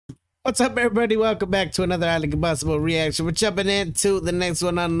What's up, everybody? Welcome back to another highly combustible reaction. We're jumping into the next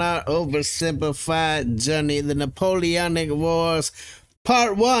one on our oversimplified journey, the Napoleonic Wars,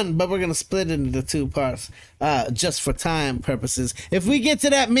 part 1, but we're going to split it into 2 parts just for time purposes. If we get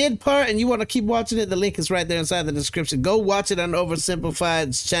to that mid part and you want to keep watching it, the link is right there inside the description. Go watch it on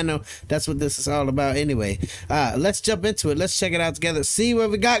Oversimplified's channel. That's what this is all about anyway. Let's jump into it. Let's check it out together. See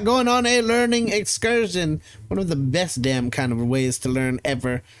what we got going on. A learning excursion. One of the best damn kind of ways to learn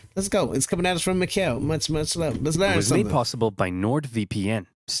ever. Let's go. It's coming at us from Mikhail. Much love. Let's learn something. It was made possible by NordVPN.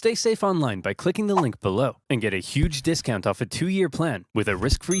 Stay safe online by clicking the link below and get a huge discount off a 2-year plan with a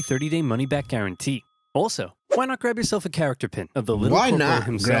risk-free 30-day money-back guarantee. Also, why not grab yourself a character pin of the little corporal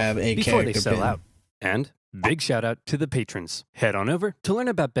himself before they sell out? And big shout out to the patrons. Head on over to learn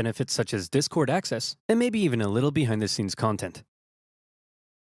about benefits such as Discord access and maybe even a little behind-the-scenes content.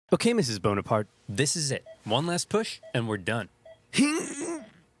 Okay, Mrs. Bonaparte, this is it. One last push and we're done.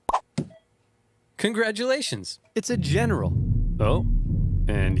 Congratulations, it's a general. Oh,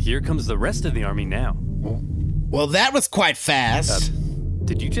 and here comes the rest of the army now. Well, that was quite fast.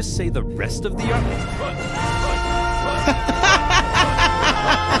 Did you just say the rest of the army?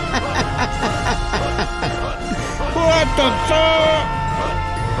 What the fuck?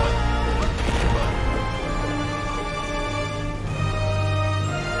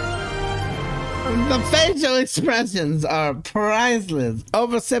 The facial expressions are priceless.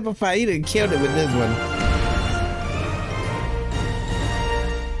 Oversimplified, you done killed it with this one.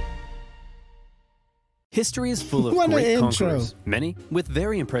 History is full of great conquerors, many with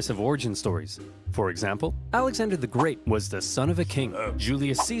very impressive origin stories. For example, Alexander the Great was the son of a king.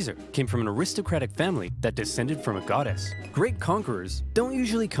 Julius Caesar came from an aristocratic family that descended from a goddess. Great conquerors don't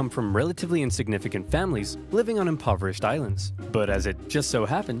usually come from relatively insignificant families living on impoverished islands. But as it just so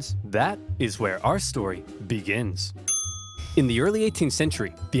happens, that is where our story begins. In the early 18th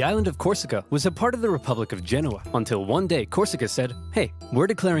century, the island of Corsica was a part of the Republic of Genoa, until one day Corsica said, hey, we're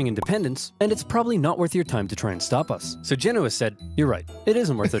declaring independence, and it's probably not worth your time to try and stop us. So Genoa said, you're right, it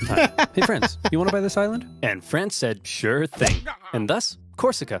isn't worth their time. Hey France, you want to buy this island? And France said, sure thing. And thus,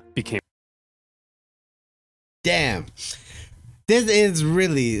 Corsica became... Damn. This is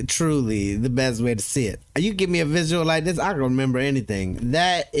really, truly the best way to see it. You give me a visual like this, I can remember anything.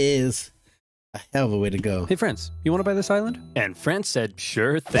 That is... a hell of a way to go. Hey France, you want to buy this island? And France said,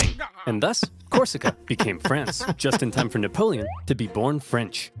 sure thing. And thus, Corsica became France, just in time for Napoleon to be born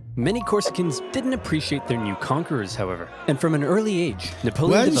French. Many Corsicans didn't appreciate their new conquerors, however. And from an early age,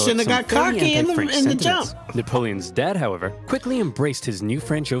 Napoleon developed some fairly anti-French sentiments. Napoleon's dad, however, quickly embraced his new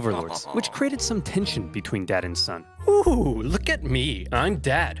French overlords, which created some tension between dad and son. Ooh, look at me. I'm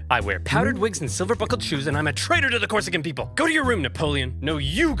dad. I wear powdered wigs and silver-buckled shoes, and I'm a traitor to the Corsican people. Go to your room, Napoleon. No,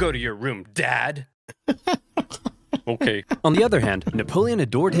 you go to your room, Dad. Okay. On the other hand, Napoleon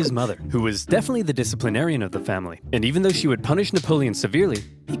adored his mother, who was definitely the disciplinarian of the family. And even though she would punish Napoleon severely,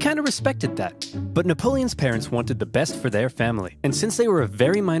 he kind of respected that. But Napoleon's parents wanted the best for their family. And since they were of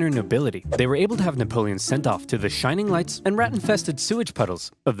very minor nobility, they were able to have Napoleon sent off to the shining lights and rat-infested sewage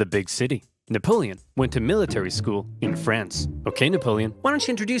puddles of the big city. Napoleon went to military school in France. Okay, Napoleon, why don't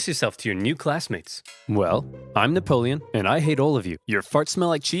you introduce yourself to your new classmates? Well, I'm Napoleon, and I hate all of you. Your farts smell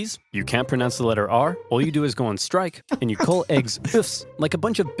like cheese, you can't pronounce the letter R, all you do is go on strike, and you call eggs oofs like a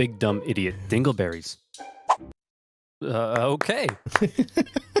bunch of big dumb idiot dingleberries. Okay.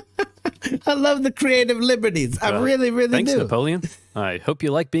 I love the creative liberties. I really do. Thanks, Napoleon. I hope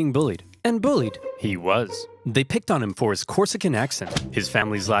you like being bullied. And bullied he was. They picked on him for his Corsican accent, his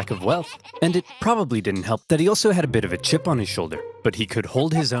family's lack of wealth, and it probably didn't help that he also had a bit of a chip on his shoulder, but he could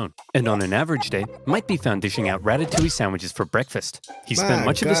hold his own, and on an average day, might be found dishing out ratatouille sandwiches for breakfast. He spent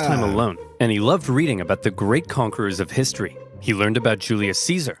much of his time alone, and he loved reading about the great conquerors of history. He learned about Julius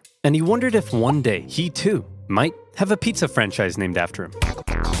Caesar, and he wondered if one day he too might have a pizza franchise named after him.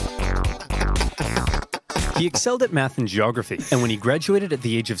 He excelled at math and geography, and when he graduated at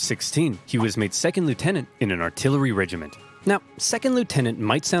the age of 16, he was made second lieutenant in an artillery regiment. Now, second lieutenant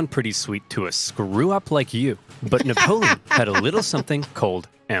might sound pretty sweet to a screw-up like you, but Napoleon had a little something called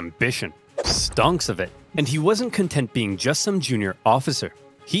ambition. Stonks of it. And he wasn't content being just some junior officer.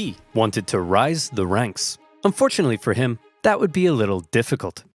 He wanted to rise the ranks. Unfortunately for him, that would be a little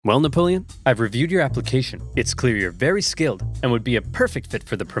difficult. Well, Napoleon, I've reviewed your application. It's clear you're very skilled and would be a perfect fit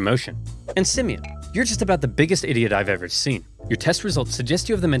for the promotion. And Simeon, you're just about the biggest idiot I've ever seen. Your test results suggest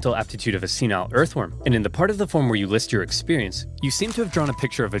you have the mental aptitude of a senile earthworm, and in the part of the form where you list your experience, you seem to have drawn a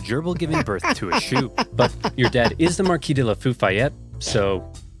picture of a gerbil giving birth to a shoe. But your dad is the Marquis de la Fufayette,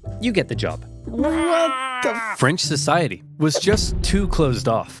 so you get the job. What the French society was just too closed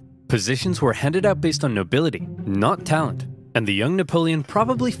off. Positions were handed out based on nobility, not talent. and the young Napoleon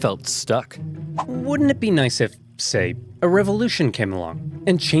probably felt stuck. Wouldn't it be nice if, say, a revolution came along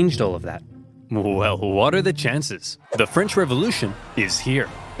and changed all of that? Well, what are the chances? The French Revolution is here.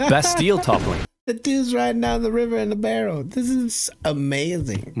 Bastille toppling. The dude's riding down the river in a barrel. This is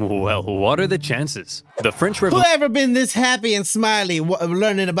amazing. Well, what are the chances? The French Revolution. Who ever been this happy and smiley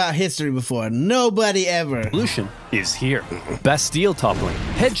learning about history before? Nobody ever. Revolution is here. Bastille toppling,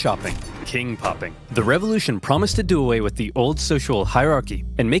 head chopping, king popping. The revolution promised to do away with the old social hierarchy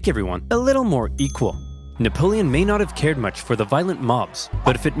and make everyone a little more equal. Napoleon may not have cared much for the violent mobs,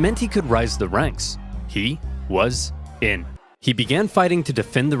 but if it meant he could rise the ranks, he was in. He began fighting to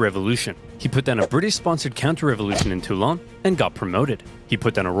defend the revolution. He put down a British-sponsored counter-revolution in Toulon and got promoted. He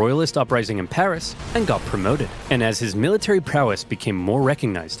put down a royalist uprising in Paris and got promoted. And as his military prowess became more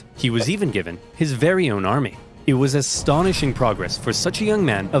recognized, he was even given his very own army. It was astonishing progress for such a young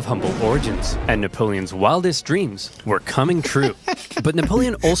man of humble origins, and Napoleon's wildest dreams were coming true. But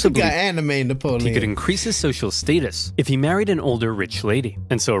Napoleon also believed anime Napoleon. He could increase his social status if he married an older rich lady.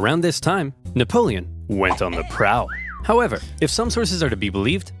 And so around this time, Napoleon went on the prowl. However, if some sources are to be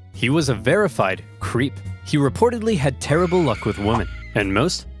believed, he was a verified creep. He reportedly had terrible luck with women, and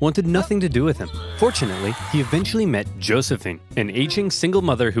most wanted nothing to do with him. Fortunately, he eventually met Josephine, an aging single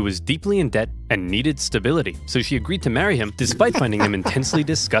mother who was deeply in debt and needed stability, so she agreed to marry him despite finding him intensely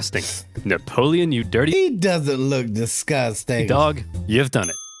disgusting. Napoleon, you dirty— He doesn't look disgusting. Dog, you've done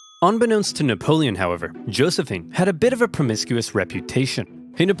it. Unbeknownst to Napoleon, however, Josephine had a bit of a promiscuous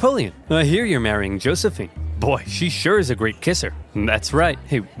reputation. Hey Napoleon, I hear you're marrying Josephine. Boy, she sure is a great kisser. That's right.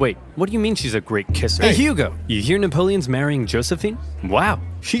 Hey, wait, what do you mean she's a great kisser? Hey, Hugo, you hear Napoleon's marrying Josephine? Wow,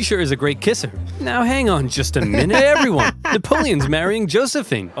 she sure is a great kisser. Now hang on just a minute, everyone. Napoleon's marrying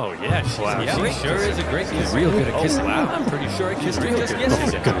Josephine. Oh yeah, she sure is a great kisser. Real good at kissing. Wow, I'm pretty sure I kissed her just yesterday.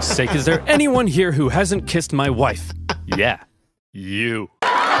 Oh, for goodness sake, is there anyone here who hasn't kissed my wife? Yeah, you.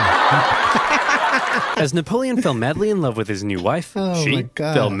 As Napoleon fell madly in love with his new wife, she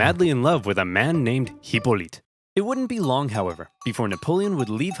fell madly in love with a man named Hippolyte. It wouldn't be long, however, before Napoleon would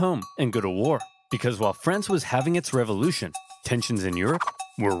leave home and go to war, because while France was having its revolution, tensions in Europe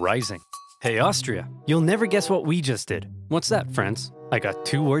were rising. Hey Austria, you'll never guess what we just did. What's that, France? I got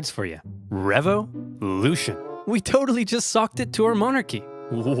 2 words for you. Revolution. We totally just socked it to our monarchy.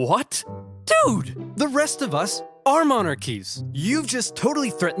 What? Dude, the rest of us are monarchies. You've just totally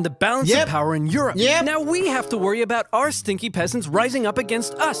threatened the balance of power in Europe. Now we have to worry about our stinky peasants rising up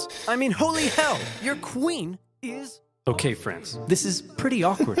against us. I mean, holy hell, your queen is— Okay, France, this is pretty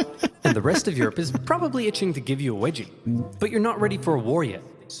awkward. And the rest of Europe is probably itching to give you a wedgie. But you're not ready for a war yet.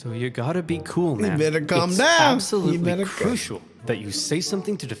 So you gotta be cool, man. You better calm down. It's absolutely crucial that you say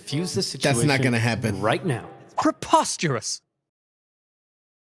something to diffuse the situation. That's not gonna happen. Right now. Preposterous.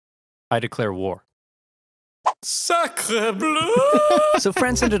 I declare war. Sacre bleu! So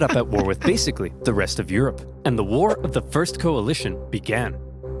France ended up at war with basically the rest of Europe, and the War of the First Coalition began.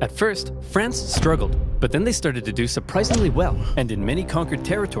 At first, France struggled, but then they started to do surprisingly well, and in many conquered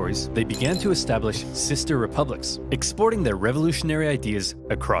territories, they began to establish sister republics, exporting their revolutionary ideas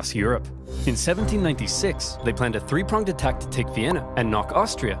across Europe. In 1796, they planned a 3-pronged attack to take Vienna and knock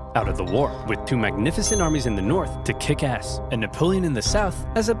Austria out of the war, with 2 magnificent armies in the north to kick ass, and Napoleon in the south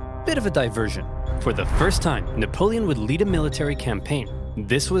as a bit of a diversion. For the first time, Napoleon would lead a military campaign.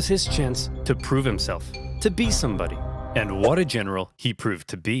 This was his chance to prove himself, to be somebody. And what a general he proved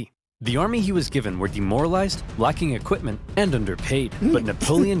to be. The army he was given were demoralized, lacking equipment, and underpaid. But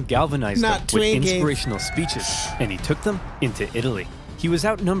Napoleon galvanized them with inspirational speeches, and he took them into Italy. He was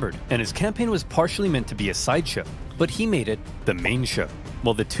outnumbered, and his campaign was partially meant to be a sideshow, but he made it the main show.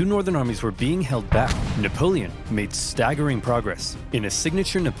 While the 2 northern armies were being held back, Napoleon made staggering progress. In a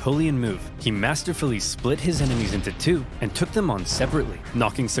signature Napoleon move, he masterfully split his enemies into 2 and took them on separately,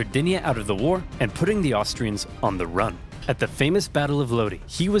 knocking Sardinia out of the war and putting the Austrians on the run. At the famous Battle of Lodi,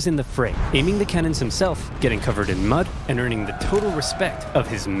 he was in the fray, aiming the cannons himself, getting covered in mud, and earning the total respect of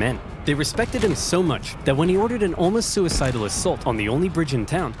his men. They respected him so much that when he ordered an almost suicidal assault on the only bridge in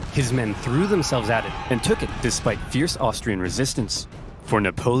town, his men threw themselves at it and took it despite fierce Austrian resistance. For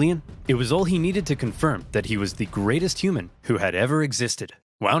Napoleon, it was all he needed to confirm that he was the greatest human who had ever existed.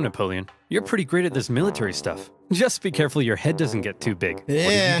 Wow, Napoleon, you're pretty great at this military stuff. Just be careful your head doesn't get too big. Yeah.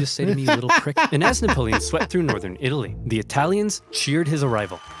 What did you just say to me, you little prick? And as Napoleon swept through northern Italy, the Italians cheered his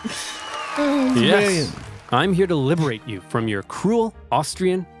arrival. Yes, I'm here to liberate you from your cruel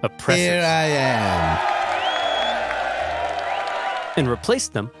Austrian oppressors. Here I am. And replace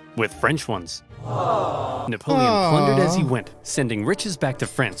them with French ones. Napoleon plundered as he went, sending riches back to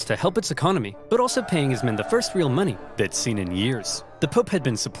France to help its economy, but also paying his men the first real money they'd seen in years. The Pope had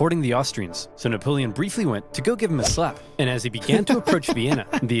been supporting the Austrians, so Napoleon briefly went to go give him a slap, and as he began to approach Vienna,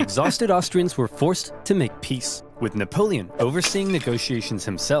 the exhausted Austrians were forced to make peace, with Napoleon overseeing negotiations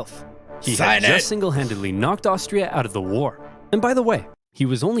himself. He had just single-handedly knocked Austria out of the war. And by the way, he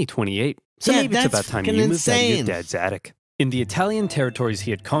was only 28, so maybe it's about time you moved out of your dad's attic. In the Italian territories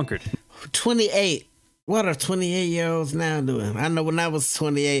he had conquered. 28. What are 28-year-olds now doing? I know when I was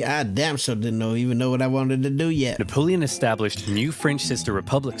 28, I damn sure didn't even know what I wanted to do yet. Napoleon established new French sister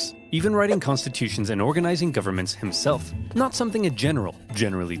republics, even writing constitutions and organizing governments himself. Not something a general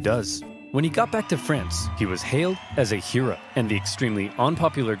generally does. When he got back to France, he was hailed as a hero, and the extremely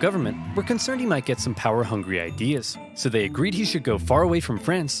unpopular government were concerned he might get some power-hungry ideas. So they agreed he should go far away from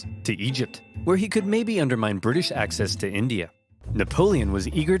France to Egypt, where he could maybe undermine British access to India. Napoleon was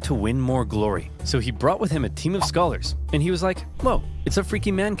eager to win more glory, so he brought with him a team of scholars, and he was like, whoa, it's a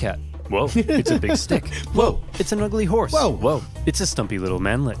freaky man-cat. Whoa, it's a big stick. Whoa, it's an ugly horse. Whoa, it's a stumpy little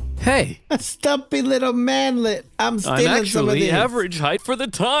manlet. Hey! A stumpy little manlet. I'm stealing some of these. I'm actually average height for the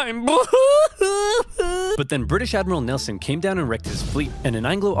time. But then British Admiral Nelson came down and wrecked his fleet, and an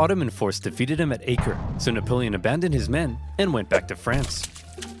Anglo-Ottoman force defeated him at Acre, so Napoleon abandoned his men and went back to France.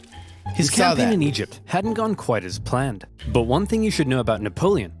 His campaign in Egypt hadn't gone quite as planned. But one thing you should know about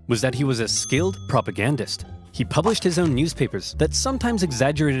Napoleon was that he was a skilled propagandist. He published his own newspapers that sometimes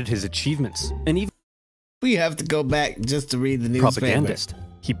exaggerated his achievements, and even— We have to go back just to read the newspaper. Propagandist.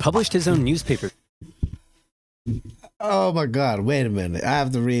 He published his own newspaper. Oh my God, wait a minute. I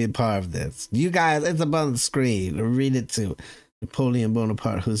have to read part of this. You guys, it's up on the screen. Read it too. Napoleon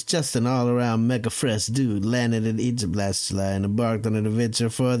Bonaparte, who's just an all-around mega fresh dude, landed in Egypt last July and embarked on an adventure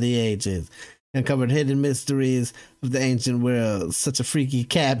for the ages. Uncovered hidden mysteries of the ancient world, such a freaky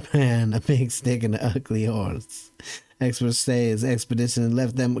cat man, a big stick, and an ugly horse. Experts say his expedition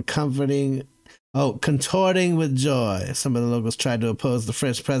left them contorting with joy. Some of the locals tried to oppose the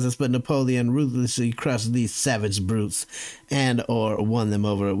French presence, but Napoleon ruthlessly crushed these savage brutes and/or won them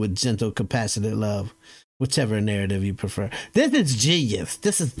over with gentle, compassionate love. Whichever narrative you prefer. This is genius.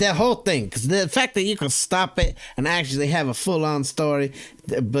 This is the whole thing. Because the fact that you can stop it and actually have a full-on story,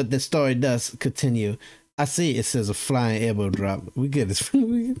 but the story does continue. I see it says a flying elbow drop. We get this.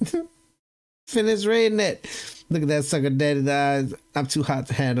 Finish reading it. Look at that sucker dead in the eyes. I'm too hot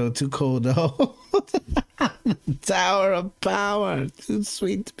to handle, too cold to hold. Tower of power. Too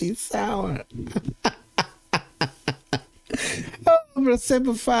sweet to be sour.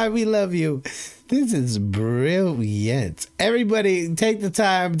 OverSimplified, we love you. This is brilliant. Everybody take the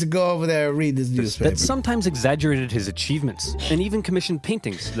time to go over there and read this newspaper. That sometimes exaggerated his achievements and even commissioned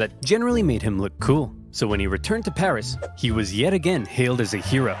paintings that generally made him look cool. So when he returned to Paris, he was yet again hailed as a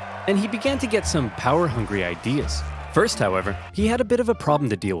hero, and he began to get some power-hungry ideas. First, however, he had a bit of a problem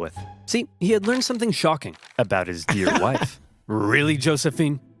to deal with. See, he had learned something shocking about his dear wife. Really,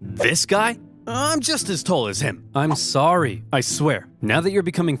 Josephine? This guy? I'm just as tall as him. I'm sorry, I swear. Now that you're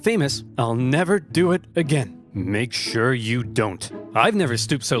becoming famous, I'll never do it again. Make sure you don't. I've never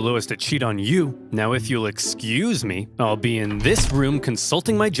stooped so low as to cheat on you. Now if you'll excuse me, I'll be in this room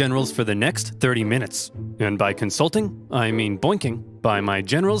consulting my generals for the next 30 minutes. And by consulting, I mean boinking. By my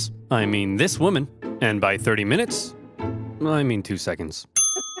generals, I mean this woman. And by 30 minutes, I mean 2 seconds.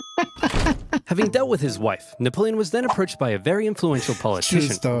 Having dealt with his wife, Napoleon was then approached by a very influential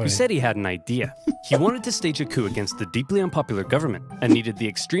politician who said he had an idea. He wanted to stage a coup against the deeply unpopular government and needed the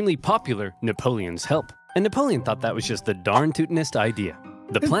extremely popular Napoleon's help. And Napoleon thought that was just the darn tootinest idea.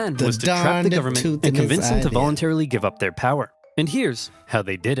 The plan was to trap the government and convince them to voluntarily give up their power. And here's how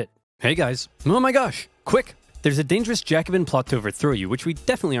they did it. Hey guys, oh my gosh, quick! There's a dangerous Jacobin plot to overthrow you, which we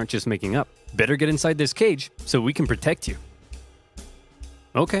definitely aren't just making up. Better get inside this cage so we can protect you.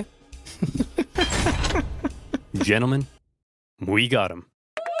 Okay. Gentlemen, we got him.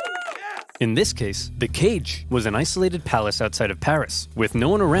 In this case, the cage was an isolated palace outside of Paris, with no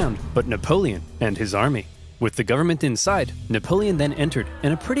one around but Napoleon and his army. With the government inside, Napoleon then entered,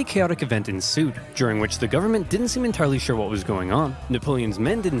 and a pretty chaotic event ensued, during which the government didn't seem entirely sure what was going on, Napoleon's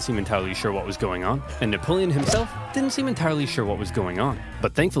men didn't seem entirely sure what was going on, and Napoleon himself didn't seem entirely sure what was going on.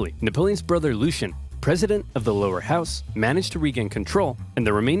 But thankfully, Napoleon's brother Lucien, president of the lower house, managed to regain control, and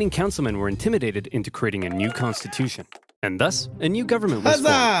the remaining councilmen were intimidated into creating a new constitution. And thus, a new government was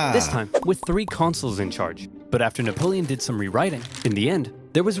formed, this time with 3 consuls in charge. But after Napoleon did some rewriting, in the end,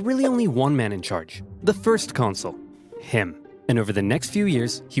 there was really only one man in charge, the first consul, him. And over the next few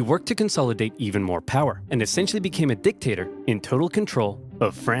years, he worked to consolidate even more power, and essentially became a dictator in total control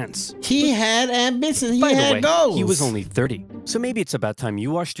of France. He had ambition. He By the had way, goals. he was only 30, so maybe it's about time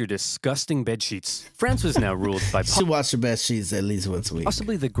you washed your disgusting bed sheets. France was now ruled by Should wash your best sheets at least once a week.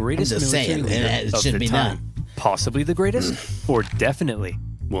 possibly the greatest I'm just military saying, leader it of should the be time. done. Possibly the greatest, or definitely.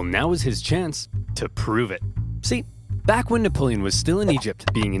 Well, now was his chance to prove it. See, back when Napoleon was still in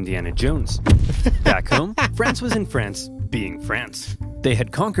Egypt, being Indiana Jones. Back home, France was in France, being France. They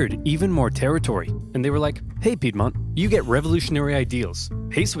had conquered even more territory, and they were like, hey Piedmont, you get revolutionary ideals.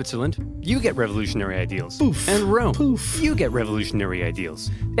 Hey Switzerland, you get revolutionary ideals. Poof, and Rome, poof. you get revolutionary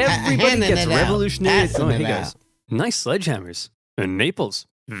ideals. Everybody Handing gets it out, revolutionary. passing Oh, hey it guys, out. nice sledgehammers. And Naples,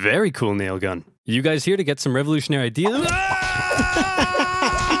 very cool nail gun. You guys here to get some revolutionary ideas?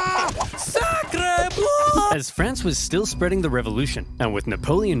 As France was still spreading the revolution, and with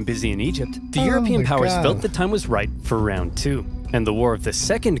Napoleon busy in Egypt, the European my powers God. felt the time was right for round 2, and the War of the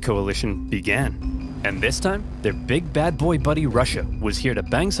Second Coalition began. And this time, their big bad boy buddy Russia was here to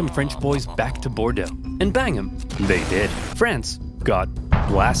bang some French boys back to Bordeaux. And bang them, they did. France got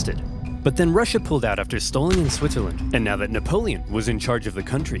blasted. But then Russia pulled out after stalling in Switzerland, and now that Napoleon was in charge of the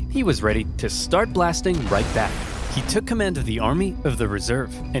country, he was ready to start blasting right back. He took command of the Army of the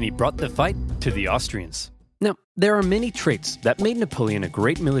Reserve, and he brought the fight to the Austrians. Now, there are many traits that made Napoleon a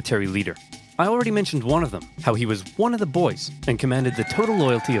great military leader. I already mentioned one of them, how he was one of the boys and commanded the total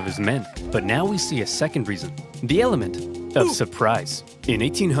loyalty of his men. But now we see a second reason, the element of surprise. In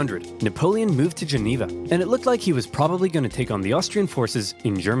 1800, Napoleon moved to Geneva, and it looked like he was probably going to take on the Austrian forces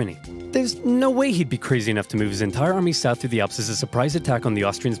in Germany. There's no way he'd be crazy enough to move his entire army south through the Alps as a surprise attack on the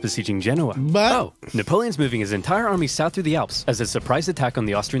Austrians besieging Genoa. But- Oh, Napoleon's moving his entire army south through the Alps as a surprise attack on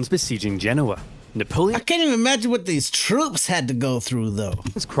the Austrians besieging Genoa. I Napoleon can't even imagine what these troops had to go through, though.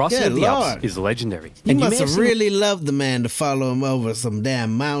 His crossing Good of the Lord. Alps is legendary. He And you must may have seen really loved the man to follow him over some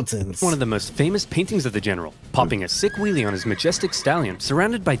damn mountains. one of the most famous paintings of the general, popping a sick wheelie on his majestic stallion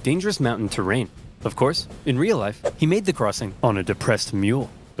surrounded by dangerous mountain terrain. Of course, in real life, he made the crossing on a depressed mule.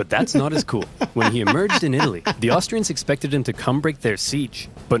 But that's not as cool. When he emerged in Italy, the Austrians expected him to come break their siege.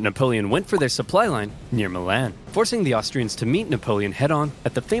 But Napoleon went for their supply line near Milan, forcing the Austrians to meet Napoleon head-on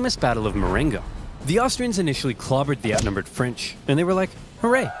at the famous Battle of Marengo. The Austrians initially clobbered the outnumbered French, and they were like,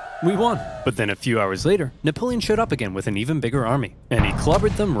 hooray, we won. But then a few hours later, Napoleon showed up again with an even bigger army, and he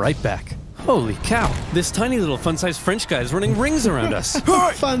clobbered them right back. Holy cow, this tiny little fun-sized French guy is running rings around us.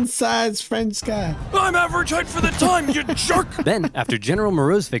 Fun-sized French guy. I'm average height for the time, you jerk! Then, after General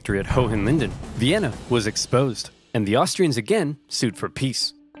Moreau's victory at Hohenlinden, Vienna was exposed, and the Austrians again sued for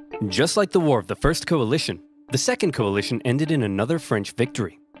peace. Just like the War of the First Coalition, the Second Coalition ended in another French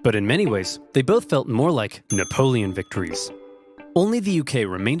victory. But in many ways, they both felt more like Napoleon victories. Only the UK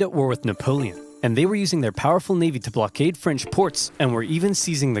remained at war with Napoleon, and they were using their powerful navy to blockade French ports and were even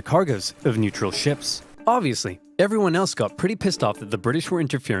seizing the cargoes of neutral ships. Obviously, everyone else got pretty pissed off that the British were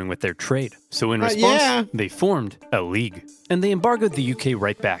interfering with their trade, so in response, yeah. they formed a league, and they embargoed the UK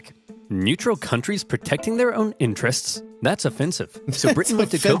right back. Neutral countries protecting their own interests? That's offensive. So Britain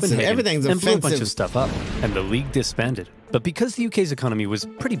went to offensive. Copenhagen Everything's and blew a bunch offensive. of stuff up, and the league disbanded. But because the UK's economy was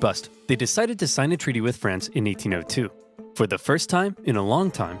pretty bust, they decided to sign a treaty with France in 1802. For the first time in a long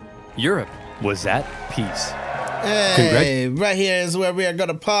time, Europe was at peace. Hey, right here is where we are going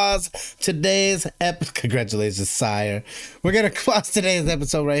to pause today's episode. Congratulations, sire. We're going to pause today's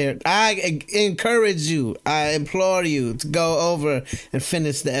episode right here. I encourage you, I implore you to go over and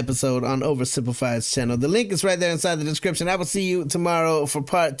finish the episode on OverSimplified's channel. The link is right there inside the description. I will see you tomorrow for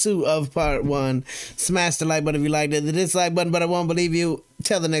part 2 of part 1. Smash the like button if you liked it. The dislike button, but I won't believe you.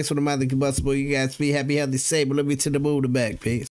 Tell the next one of my Combustible. You guys be happy, healthy, safe. Let me to the moon, the back. Peace.